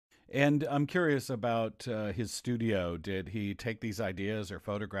And I'm curious about his studio. Did he take these ideas or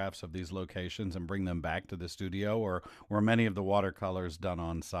photographs of these locations and bring them back to the studio, or were many of the watercolors done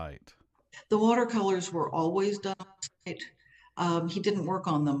on site? The watercolors were always done on site. He didn't work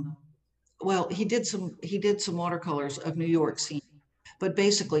on them. Well, he did some watercolors of New York scene, but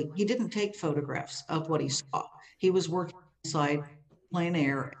basically he didn't take photographs of what he saw. He was working inside plein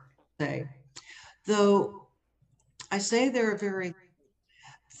air, say. Though I say there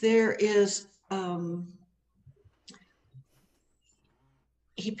is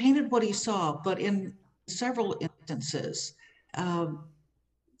he painted what he saw, but in several instances, um,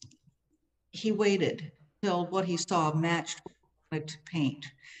 he waited till what he saw matched what he wanted to paint.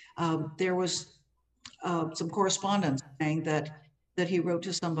 There was some correspondence saying that he wrote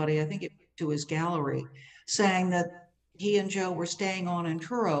to somebody, I think it to his gallery, saying that he and Joe were staying on in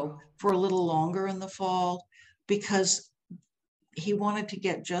Truro for a little longer in the fall because he wanted to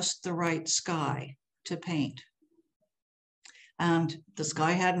get just the right sky to paint. And the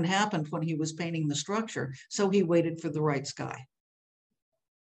sky hadn't happened when he was painting the structure, so he waited for the right sky.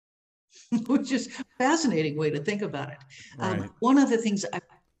 Which is a fascinating way to think about it. Right. One of the things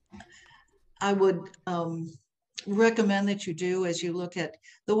I would recommend that you do as you look at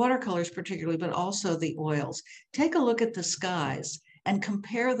the watercolors particularly, but also the oils, take a look at the skies and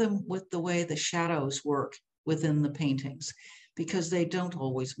compare them with the way the shadows work within the paintings, because they don't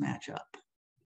always match up.